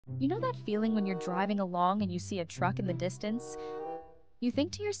You know that feeling when you're driving along and you see a truck in the distance? You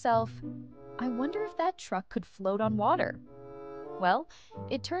think to yourself, I wonder if that truck could float on water. Well,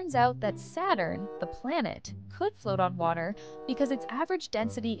 it turns out that Saturn, the planet, could float on water because its average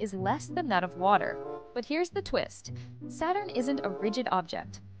density is less than that of water. But here's the twist. Saturn isn't a rigid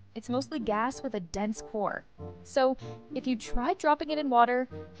object. It's mostly gas with a dense core. So, if you tried dropping it in water,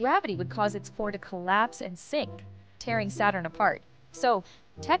 gravity would cause its core to collapse and sink, tearing Saturn apart. So,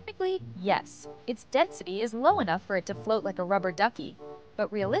 technically, yes, its density is low enough for it to float like a rubber ducky.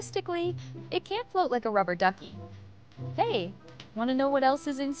 But realistically, it can't float like a rubber ducky. Hey, want to know what else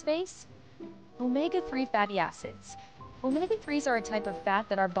is in space? Omega-3 fatty acids. Omega-3s are a type of fat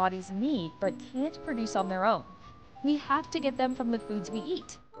that our bodies need but can't produce on their own. We have to get them from the foods we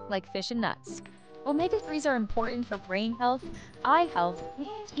eat, like fish and nuts. Omega-3s are important for brain health, eye health,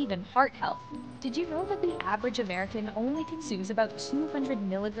 and even heart health. Did you know that the average American only consumes about 200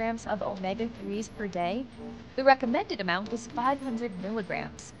 milligrams of omega-3s per day? The recommended amount is 500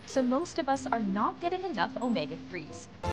 milligrams, so most of us are not getting enough omega-3s.